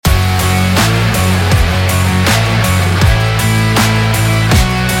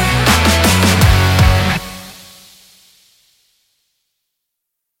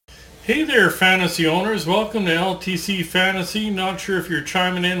Hey there, fantasy owners. Welcome to LTC Fantasy. Not sure if you're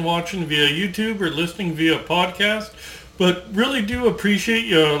chiming in watching via YouTube or listening via podcast, but really do appreciate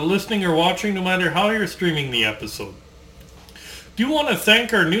you listening or watching no matter how you're streaming the episode. Do want to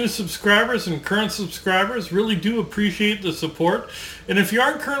thank our new subscribers and current subscribers. Really do appreciate the support. And if you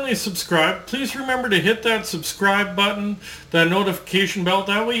aren't currently subscribed, please remember to hit that subscribe button, that notification bell.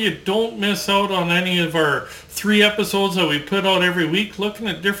 That way you don't miss out on any of our 3 episodes that we put out every week, looking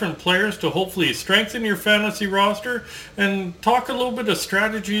at different players to hopefully strengthen your fantasy roster and talk a little bit of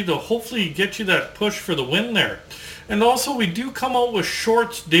strategy to hopefully get you that push for the win there. And also we do come out with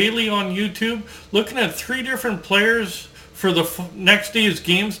shorts daily on YouTube, looking at 3 different players for the next day's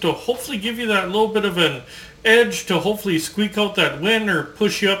games to hopefully give you that little bit of an edge to hopefully squeak out that win or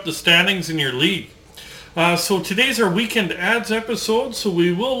push you up the standings in your league. So today's our weekend ads episode, so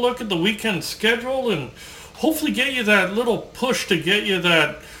we will look at the weekend schedule and hopefully get you that little push to get you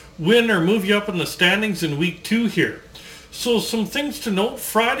that win or move you up in the standings in week 2 here. So some things to note.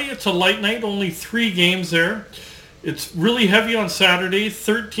 Friday, it's a light night, only 3 games there. It's really heavy on Saturday,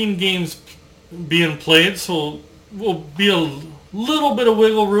 13 games being played, so will be a little bit of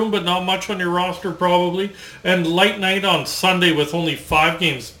wiggle room, but not much on your roster probably. And light night on Sunday with only 5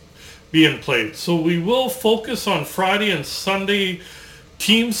 games being played. So we will focus on Friday and Sunday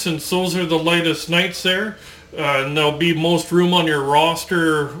teams since those are the lightest nights there. And there'll be most room on your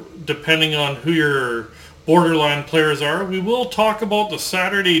roster depending on who your borderline players are. We will talk about the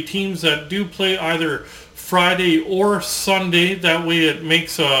Saturday teams that do play either Friday or Sunday. That way it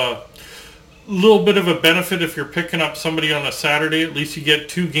makes a little bit of a benefit if you're picking up somebody on a Saturday. At least you get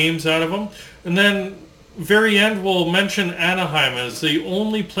 2 games out of them. And then very end we'll mention Anaheim as they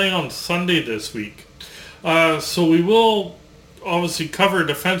only play on Sunday this week. So we will obviously cover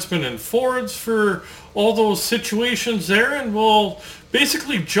defensemen and forwards for all those situations there, and we'll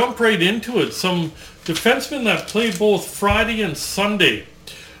basically jump right into it. Some defensemen that play both Friday and Sunday.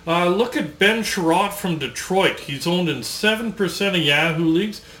 Look at Ben Sherratt from Detroit. He's owned in 7% of Yahoo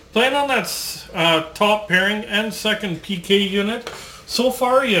leagues. Playing on that top pairing and second PK unit. So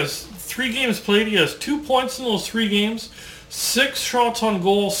far he has 3 games played. He has 2 points in those 3 games, 6 shots on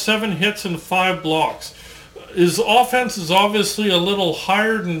goal, 7 hits, and 5 blocks. His offense is obviously a little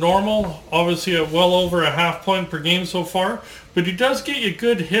higher than normal, obviously at well over a half point per game so far, but he does get you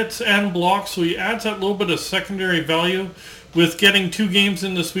good hits and blocks, so he adds that little bit of secondary value with getting 2 games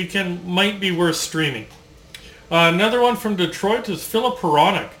in this weekend. Might be worth streaming. Another one from Detroit is Filip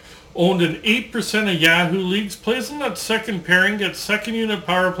Hronek. Owned in 8% of Yahoo leagues, plays in that second pairing, gets second unit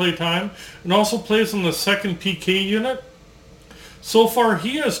power play time, and also plays in the second PK unit. So far,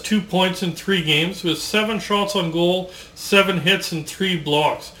 he has 2 points in 3 games with 7 shots on goal, 7 hits, and 3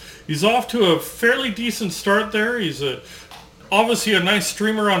 blocks. He's off to a fairly decent start there. He's obviously a nice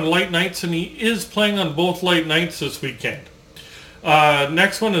streamer on light nights, and he is playing on both light nights this weekend.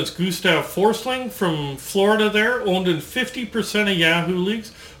 Next one is Gustav Forsling from Florida there, owned in 50% of Yahoo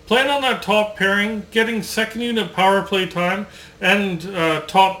leagues. Playing on that top pairing, getting second unit power play time and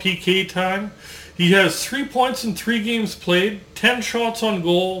top PK time. He has 3 points in 3 games played, 10 shots on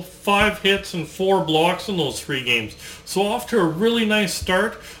goal, 5 hits, and 4 blocks in those 3 games. So off to a really nice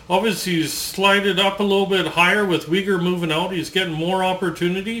start. Obviously he's slided up a little bit higher with Weegar moving out. He's getting more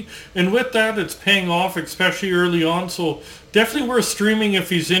opportunity. And with that, it's paying off, especially early on. So definitely worth streaming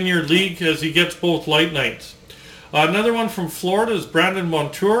if he's in your league as he gets both light nights. Another one from Florida is Brandon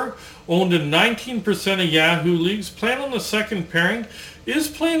Montour, owned in 19% of Yahoo leagues, playing on the second pairing, is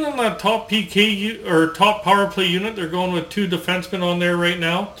playing on that top PK or top power play unit. They're going with 2 defensemen on there right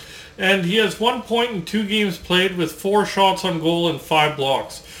now, and he has 1 point in 2 games played with 4 shots on goal and 5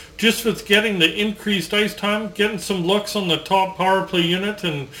 blocks. Just with getting the increased ice time, getting some looks on the top power play unit,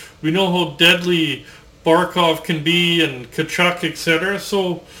 and we know how deadly Barkov can be and Tkachuk, etc.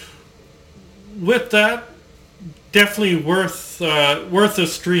 So with that, definitely worth a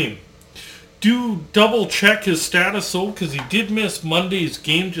stream. Do double check his status though, because he did miss Monday's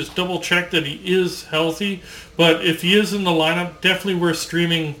game. Just double check that he is healthy. But if he is in the lineup, definitely worth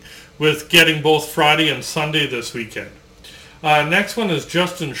streaming with getting both Friday and Sunday this weekend. Next one is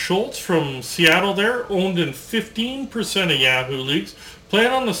Justin Schultz from Seattle there, owned in 15% of Yahoo leagues.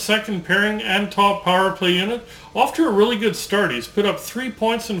 Playing on the second pairing and top power play unit. Off to a really good start. He's put up 3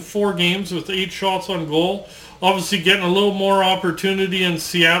 points in 4 games with 8 shots on goal. Obviously getting a little more opportunity in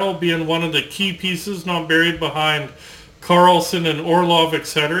Seattle, being one of the key pieces, not buried behind Carlson and Orlov,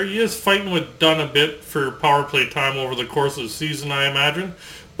 etc. He is fighting with Dunn a bit for power play time over the course of the season, I imagine.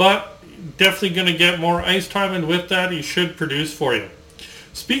 But definitely going to get more ice time, and with that, he should produce for you.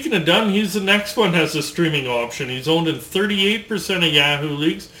 Speaking of Dunn, he's the next one as a streaming option. He's owned in 38% of Yahoo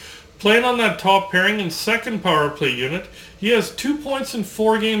leagues. Playing on that top pairing and second power play unit. He has 2 points in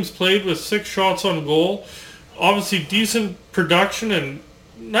 4 games played with 6 shots on goal. Obviously decent production and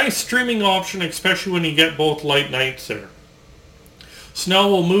nice streaming option, especially when you get both light nights there. So now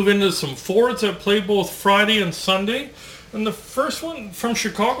we'll move into some forwards that play both Friday and Sunday. And the first one from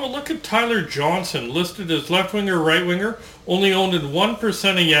Chicago, look at Tyler Johnson, listed as left winger, right winger, only owned in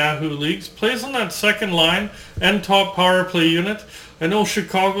 1% of Yahoo leagues, plays on that second line and top power play unit. I know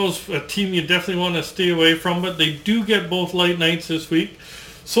Chicago's a team you definitely want to stay away from, but they do get both light nights this week.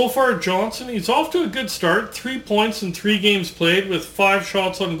 So far, Johnson, he's off to a good start. 3 points in 3 games played with 5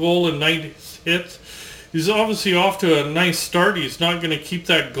 shots on goal and 9 hits. He's obviously off to a nice start. He's not going to keep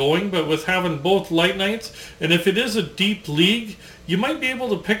that going, but with having both light nights, and if it is a deep league, you might be able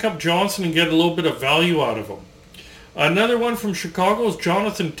to pick up Johnson and get a little bit of value out of him. Another one from Chicago is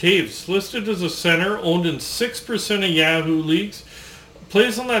Jonathan Toews, listed as a center, owned in 6% of Yahoo leagues.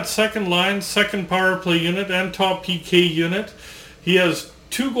 Plays on that second line, second power play unit, and top PK unit. He has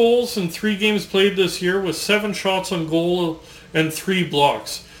 2 goals in 3 games played this year with 7 shots on goal and 3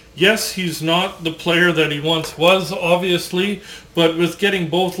 blocks. Yes, he's not the player that he once was, obviously, but with getting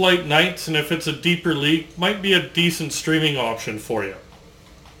both light nights, and if it's a deeper league, might be a decent streaming option for you.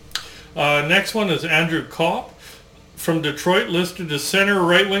 Next one is Andrew Kopp from Detroit, listed as center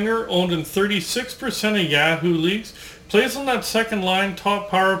right winger, owned in 36% of Yahoo leagues. Plays on that second line, top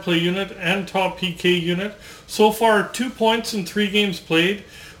power play unit, and top PK unit. So far, 2 points in 3 games played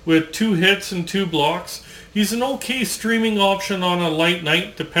with 2 hits and 2 blocks. He's an okay streaming option on a light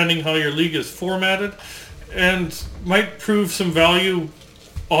night, depending how your league is formatted, and might prove some value,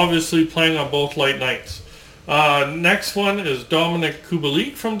 obviously, playing on both light nights. Next one is Dominic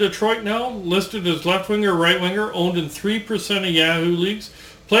Kubalik from Detroit now, listed as left winger, right winger, owned in 3% of Yahoo leagues.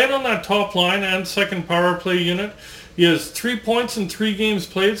 Playing on that top line and second power play unit. He has 3 points in 3 games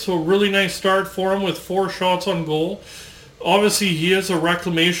played, so a really nice start for him with 4 shots on goal. Obviously, he is a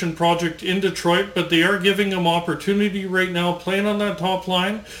reclamation project in Detroit, but they are giving him opportunity right now playing on that top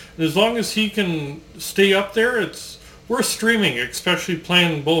line. And as long as he can stay up there, it's worth streaming, especially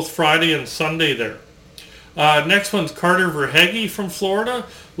playing both Friday and Sunday there. Next one's Carter Verhaeghe from Florida,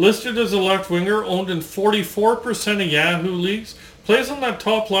 listed as a left winger, owned in 44% of Yahoo leagues. Plays on that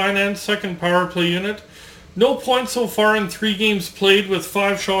top line and second power play unit. No points so far in 3 games played with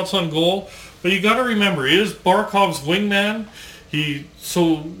 5 shots on goal. But you got to remember, he is Barkov's wingman.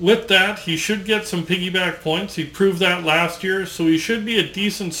 So with that, he should get some piggyback points. He proved that last year. So he should be a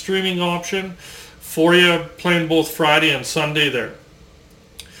decent streaming option for you playing both Friday and Sunday there.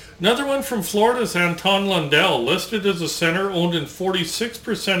 Another one from Florida is Anton Lundell, listed as a center, owned in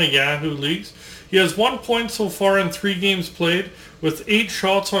 46% of Yahoo leagues. He has 1 point so far in 3 games played with 8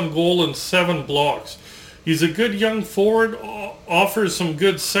 shots on goal and 7 blocks. He's a good young forward, offers some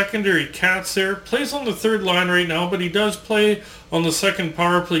good secondary cats there. Plays on the third line right now, but he does play on the second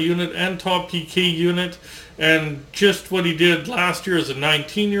power play unit and top PK unit. And just what he did last year as a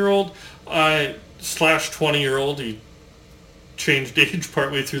 19-year-old slash 20-year-old. He changed age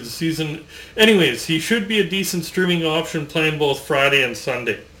partway through the season. Anyways, he should be a decent streaming option playing both Friday and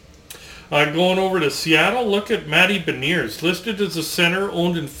Sunday. Going over to Seattle, look at Matty Beniers, listed as a center,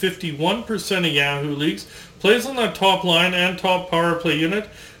 owned in 51% of Yahoo leagues. Plays on that top line and top power play unit,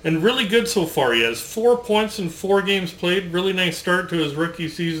 and really good so far. He has 4 points in 4 games played. Really nice start to his rookie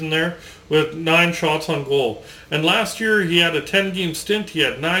season there with 9 shots on goal. And last year he had a 10-game stint. He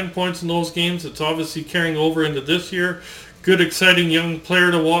had 9 points in those games. It's obviously carrying over into this year. Good, exciting young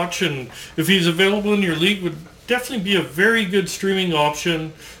player to watch, and if he's available in your league, would definitely be a very good streaming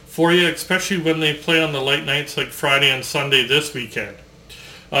option for you, especially when they play on the light nights like Friday and Sunday this weekend.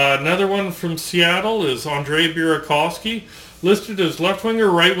 Another one from Seattle is Andrei Burakovsky, listed as left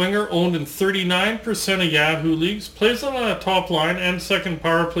winger, right winger, owned in 39% of Yahoo leagues. Plays on a top line and second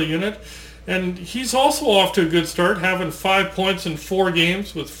power play unit. And he's also off to a good start, having 5 points in 4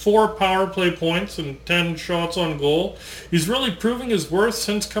 games with 4 power play points and 10 shots on goal. He's really proving his worth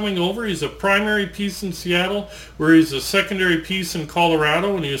since coming over. He's a primary piece in Seattle, where he's a secondary piece in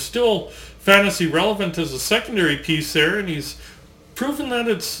Colorado, and he is still fantasy relevant as a secondary piece there, and he's proven that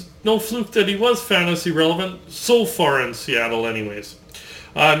it's no fluke that he was fantasy relevant so far in Seattle anyways.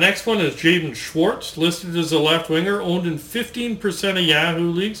 Next one is Jaden Schwartz, listed as a left winger, owned in 15% of Yahoo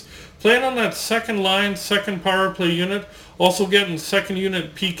leagues. Playing on that second line, second power play unit, also getting second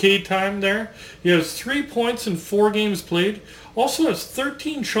unit PK time there. He has 3 points in 4 games played. Also has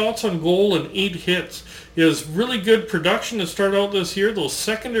 13 shots on goal and 8 hits. He has really good production to start out this year. Those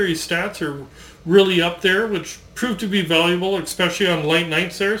secondary stats are really up there, which proved to be valuable, especially on light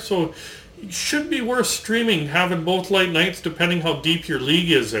nights there. So it should be worth streaming, having both light nights, depending how deep your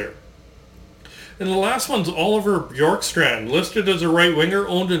league is there. And the last one's Oliver Bjorkstrand, listed as a right winger,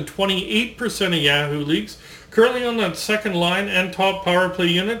 owned in 28% of Yahoo leagues. Currently on that second line and top power play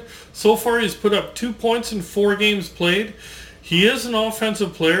unit. So far he's put up 2 points in 4 games played. He is an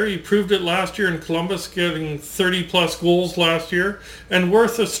offensive player. He proved it last year in Columbus, getting 30 plus goals last year, and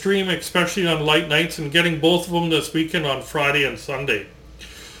worth a stream, especially on light nights, and getting both of them this weekend on Friday and Sunday.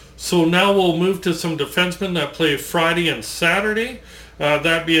 So now we'll move to some defensemen that play Friday and Saturday.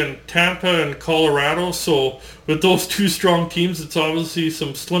 That being Tampa and Colorado. So with those two strong teams, it's obviously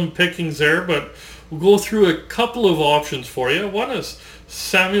some slim pickings there, but we'll go through a couple of options for you. One is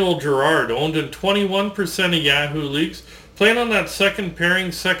Samuel Girard, owned in 21% of Yahoo leagues, playing on that second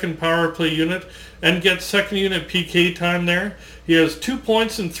pairing, second power play unit, and gets second unit PK time there. He has 2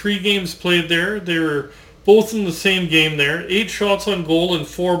 points in 3 games played there. They were both in the same game there. 8 shots on goal and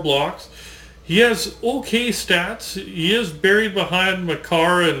 4 blocks. He has okay stats. He is buried behind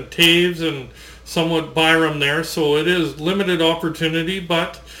Makar and Taves and somewhat Byram there, so it is limited opportunity,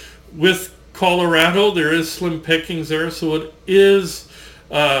 but with Colorado there is slim pickings there, so it is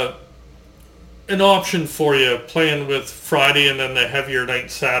an option for you playing with Friday and then the heavier night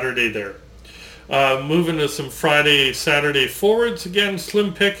Saturday there. Moving to some Friday, Saturday forwards, again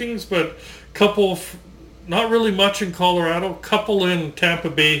slim pickings, but couple, not really much in Colorado, couple in Tampa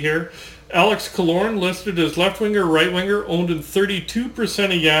Bay here. Alex Killorn, listed as left winger, right winger, owned in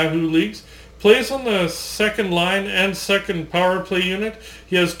 32% of Yahoo leagues. Plays on the second line and second power play unit.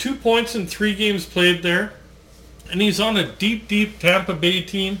 He has 2 points in 3 games played there. And he's on a deep Tampa Bay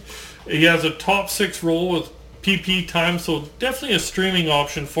team. He has a top 6 role with PP time, so definitely a streaming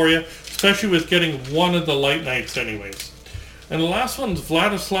option for you, especially with getting one of the light nights anyways. And the last one's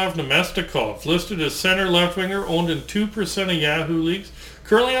Vladislav Nemestikov, listed as center left winger, owned in 2% of Yahoo leagues.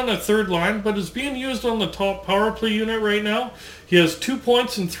 Currently on the third line, but is being used on the top power play unit right now. He has 2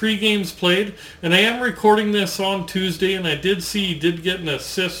 points in 3 games played, and I am recording this on Tuesday, and I did see he did get an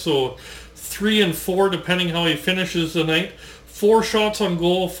assist, so 3 and 4 depending how he finishes the night. 4 shots on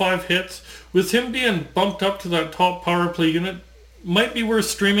goal, 5 hits. With him being bumped up to that top power play unit, might be worth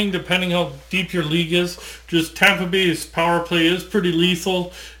streaming depending how deep your league is. Just Tampa Bay's power play is pretty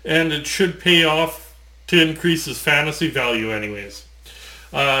lethal, and it should pay off to increase his fantasy value anyways.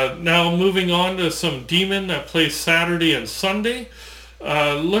 Now moving on to some D-men that play Saturday and Sunday.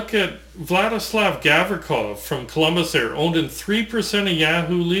 Look at Vladislav Gavrikov from Columbus there, owned in 3% of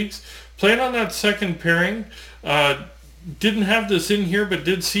Yahoo leagues. Playing on that second pairing. Didn't have this in here, but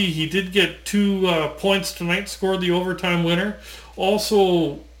did see he did get 2 points tonight, scored the overtime winner.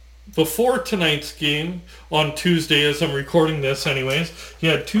 Also, before tonight's game on Tuesday, as I'm recording this anyways, he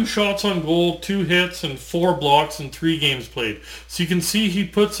had 2 shots on goal, 2 hits, and 4 blocks in 3 games played. So you can see he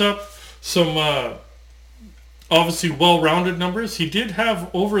puts up some obviously well-rounded numbers. He did have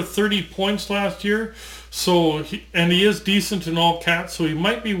over 30 points last year, so he is decent in all cats, so he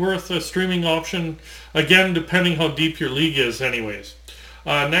might be worth a streaming option, again, depending how deep your league is anyways.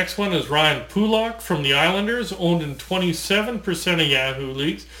 Next one is Ryan Pulock from the Islanders, owned in 27% of Yahoo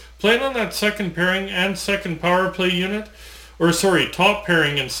leagues. Playing on that second pairing and second power play unit, top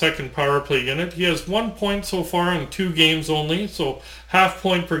pairing and second power play unit. He has 1 point so far in 2 games only, so half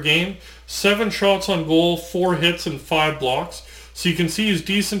point per game. 7 shots on goal, 4 hits, and 5 blocks. So you can see he's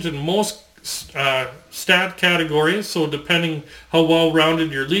decent in most stat categories, so depending how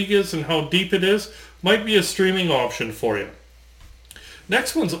well-rounded your league is and how deep it is, might be a streaming option for you.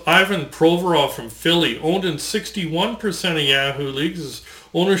 Next one's Ivan Provorov from Philly, owned in 61% of Yahoo leagues. His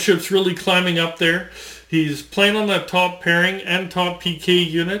ownership's really climbing up there. He's playing on that top pairing and top PK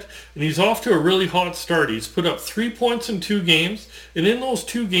unit, and he's off to a really hot start. He's put up 3 points in 2 games, and in those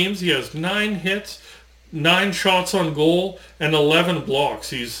 2 games he has 9 hits, 9 shots on goal, and 11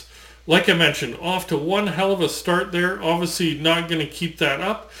 blocks. He's, like I mentioned, off to one hell of a start there. Obviously not going to keep that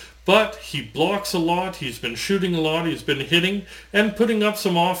up, but he blocks a lot, he's been shooting a lot, he's been hitting, and putting up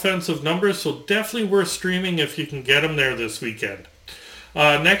some offensive numbers, so definitely worth streaming if you can get him there this weekend.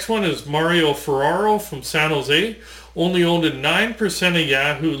 Next one is Mario Ferraro from San Jose, only owned in 9% of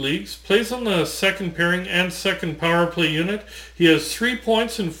Yahoo leagues, plays on the second pairing and second power play unit. He has 3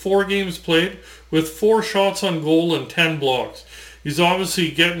 points in 4 games played, with 4 shots on goal and 10 blocks. He's obviously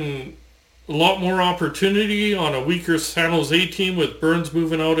getting a lot more opportunity on a weaker San Jose team with Burns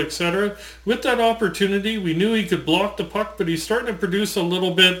moving out, etc. With that opportunity, we knew he could block the puck, but he's starting to produce a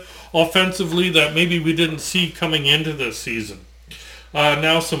little bit offensively that maybe we didn't see coming into this season.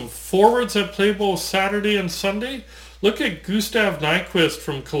 Now some forwards that play both Saturday and Sunday. Look at Gustav Nyquist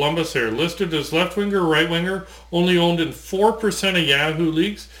from Columbus here, listed as left winger, right winger, only owned in 4% of Yahoo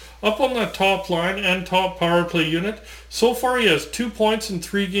leagues. up on that top line and top power play unit. So far he has 2 points in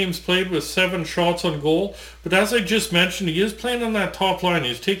 3 games played with 7 shots on goal. But as I just mentioned, he is playing on that top line.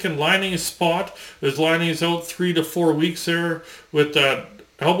 He's taken Liney's spot as Liney's out 3 to 4 weeks there with that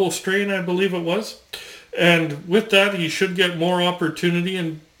elbow strain, I believe it was. And with that, he should get more opportunity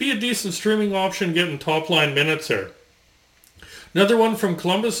and be a decent streaming option getting top line minutes there. Another one from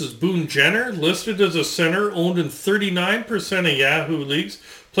Columbus is Boone Jenner, listed as a center, owned in 39% of Yahoo leagues.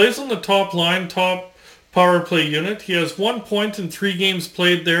 Plays on the top line, top power play unit. He has 1 point in 3 games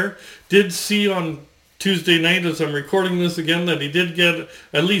played there. Did see on Tuesday night, as I'm recording this again, that he did get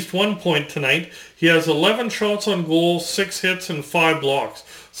at least 1 point tonight. He has 11 shots on goal, 6 hits, and 5 blocks.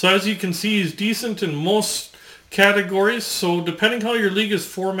 So as you can see, he's decent in most categories. So depending how your league is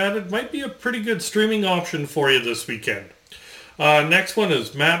formatted, might be a pretty good streaming option for you this weekend. Next one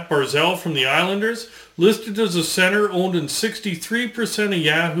is Matt Barzal from the Islanders, listed as a center, owned in 63% of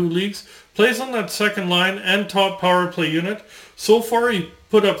Yahoo leagues, plays on that second line and top power play unit. So far he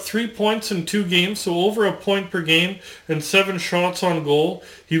put up 3 points in 2 games, so over a point per game and 7 shots on goal.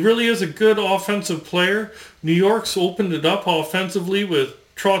 He really is a good offensive player. New York's opened it up offensively with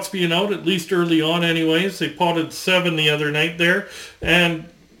Trotz being out, at least early on anyways. They potted 7 the other night there, and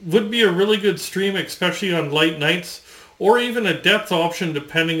would be a really good stream, especially on light nights, or even a depth option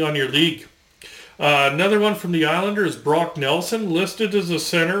depending on your league. Another one from the Islanders is Brock Nelson, listed as a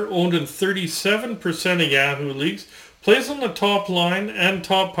center, owned in 37% of Yahoo leagues. Plays on the top line and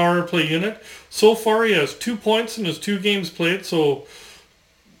top power play unit. So far he has 2 points in his 2 games played, so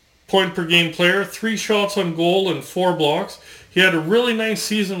point per game player, 3 shots on goal and 4 blocks. He had a really nice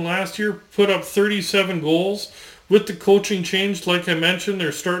season last year, put up 37 goals. With the coaching change, like I mentioned,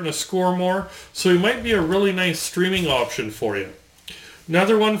 they're starting to score more, so he might be a really nice streaming option for you.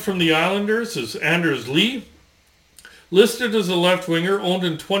 Another one from the Islanders is Anders Lee, listed as a left winger, owned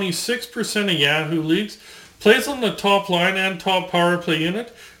in 26% of Yahoo leagues, plays on the top line and top power play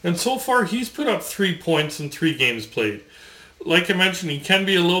unit, and so far he's put up 3 points in 3 games played. Like I mentioned, he can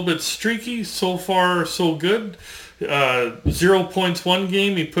be a little bit streaky. So far, so good. 0 points one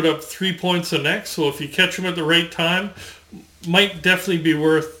game, he put up 3 points the next, so if you catch him at the right time, might definitely be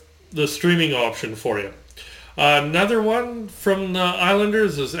worth the streaming option for you. Another one from the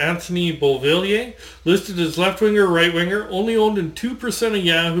Islanders is Anthony Beauvillier, listed as left winger, right winger, only owned in 2% of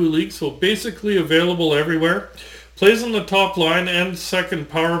Yahoo leagues, so basically available everywhere. Plays on the top line and second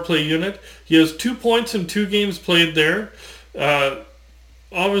power play unit. He has 2 points in 2 games played there.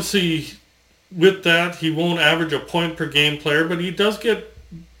 Obviously, with that, he won't average a point per game player, but he does get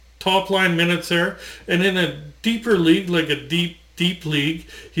top line minutes there. And in a deeper league, like a deep league,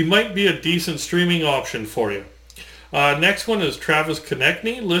 he might be a decent streaming option for you. Next one is Travis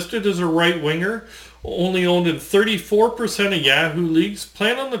Konechny, listed as a right winger, only owned in 34% of Yahoo leagues,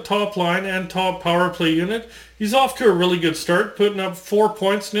 playing on the top line and top power play unit. He's off to a really good start, putting up 4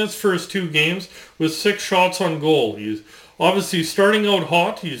 points in his first 2 games with 6 shots on goal. He's obviously starting out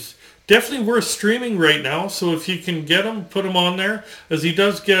hot. He's definitely worth streaming right now, so if you can get him, put him on there, as he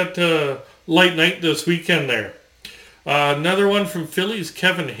does get light night this weekend there. Another one from Philly is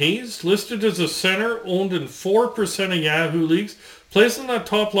Kevin Hayes, listed as a center, owned in 4% of Yahoo leagues, plays on that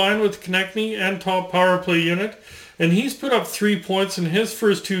top line with Konechny and top power play unit, and he's put up 3 points in his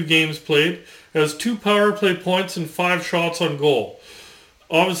first 2 games played, has 2 power play points and 5 shots on goal.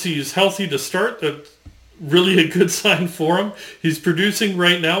 Obviously he's healthy to start. That's really a good sign for him. He's producing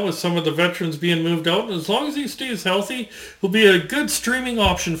right now with some of the veterans being moved out, and as long as he stays healthy, he'll be a good streaming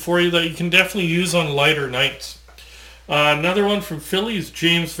option for you that you can definitely use on lighter nights. Another one from Philly is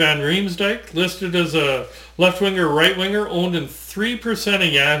James Van Riemsdyk, listed as a left winger, right winger, owned in 3%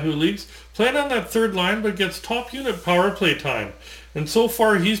 of Yahoo leagues, playing on that third line but gets top unit power play time. And so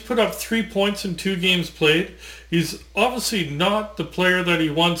far he's put up 3 points in 2 games played. He's obviously not the player that he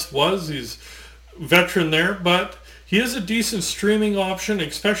once was. He's veteran there, but he is a decent streaming option,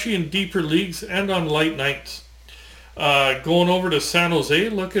 especially in deeper leagues and on light nights. Going over to San Jose,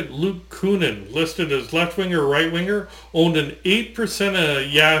 look at Luke Kunin, listed as left winger, right winger, owned in 8%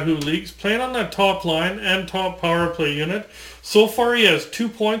 of Yahoo leagues, playing on that top line and top power play unit. So far he has 2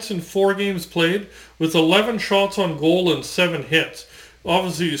 points in 4 games played with 11 shots on goal and 7 hits.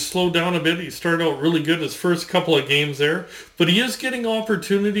 Obviously he slowed down a bit. He started out really good his first couple of games there, but he is getting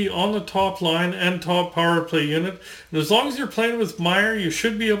opportunity on the top line and top power play unit. And as long as you're playing with Meyer, you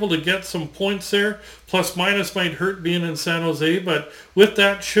should be able to get some points there. Plus minus might hurt being in San Jose, but with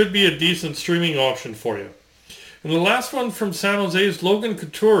that should be a decent streaming option for you. And the last one from San Jose is Logan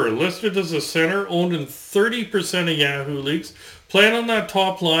Couture, listed as a center, owned in 30% of Yahoo leagues, playing on that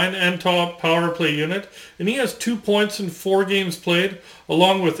top line and top power play unit, and he has 2 points in 4 games played,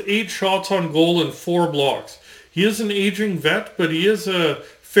 along with 8 shots on goal and 4 blocks. He is an aging vet, but he is a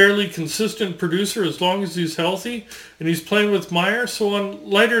fairly consistent producer as long as he's healthy, and he's playing with Meyer, so on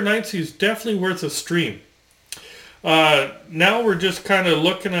lighter nights he's definitely worth a stream. Now we're just kind of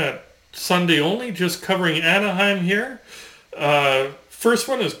looking at Sunday only, just covering Anaheim here. First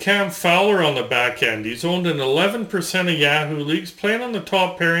one is Cam Fowler on the back end. He's owned in 11% of Yahoo leagues, playing on the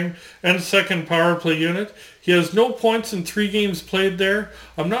top pairing and second power play unit. He has no points in 3 games played there.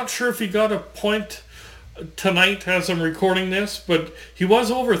 I'm not sure if he got a point tonight as I'm recording this, but he was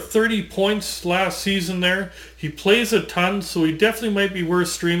over 30 points last season there. He plays a ton, so he definitely might be worth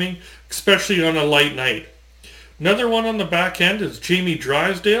streaming, especially on a light night. Another one on the back end is Jamie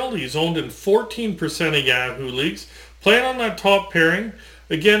Drysdale. He's owned in 14% of Yahoo leagues, playing on that top pairing.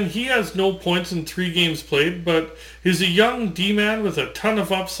 Again, he has no points in 3 games played, but he's a young D-man with a ton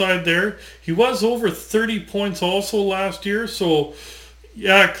of upside there. He was over 30 points also last year, so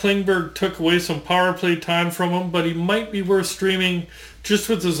yeah, Klingberg took away some power play time from him, but he might be worth streaming just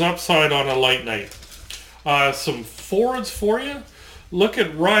with his upside on a light night. Some forwards for you. Look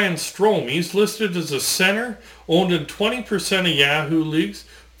at Ryan Strome. He's listed as a center, owned in 20% of Yahoo leagues,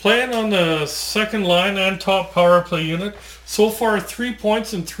 playing on the second line and top power play unit. So far, 3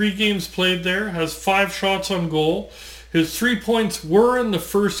 points in 3 games played there, has 5 shots on goal. His 3 points were in the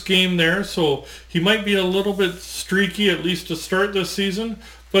first game there, so he might be a little bit streaky, at least to start this season.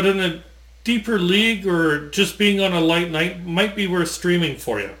 But in a deeper league or just being on a light night, might be worth streaming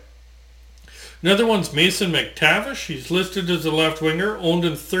for you. Another one's Mason McTavish. He's listed as a left winger, owned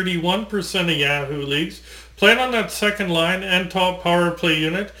in 31% of Yahoo leagues, playing on that second line and top power play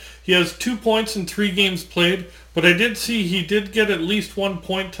unit. He has 2 points in 3 games played, but I did see he did get at least 1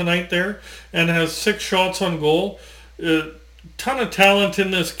 point tonight there and has 6 shots on goal. Ton of talent in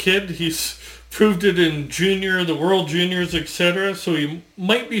this kid. He's proved it in junior, the World Juniors, etc. So he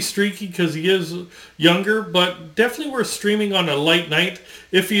might be streaky because he is younger, but definitely worth streaming on a light night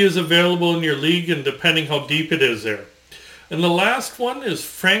if he is available in your league and depending how deep it is there. And the last one is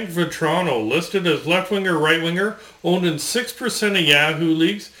Frank Vetrano, listed as left winger, right winger, owned in 6% of Yahoo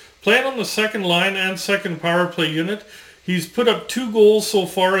leagues, playing on the second line and second power play unit. He's put up 2 goals so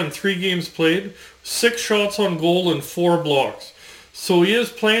far in 3 games played, 6 shots on goal and 4 blocks. So he is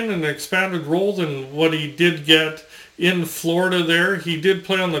playing an expanded role than what he did get in Florida there. He did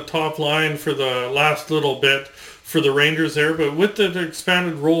play on the top line for the last little bit for the Rangers there, but with the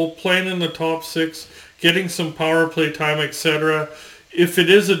expanded role, playing in the top 6, getting some power play time, etc. If it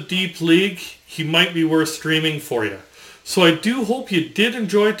is a deep league, he might be worth streaming for you. So I do hope you did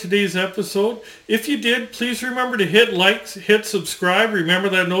enjoy today's episode. If you did, please remember to hit likes, hit subscribe, remember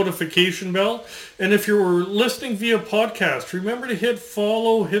that notification bell. And if you're listening via podcast, remember to hit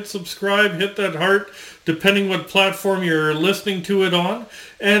follow, hit subscribe, hit that heart, depending what platform you're listening to it on.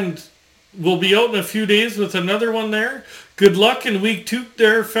 And we'll be out in a few days with another one there. Good luck in week 2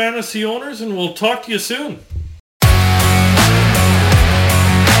 there, fantasy owners, and we'll talk to you soon.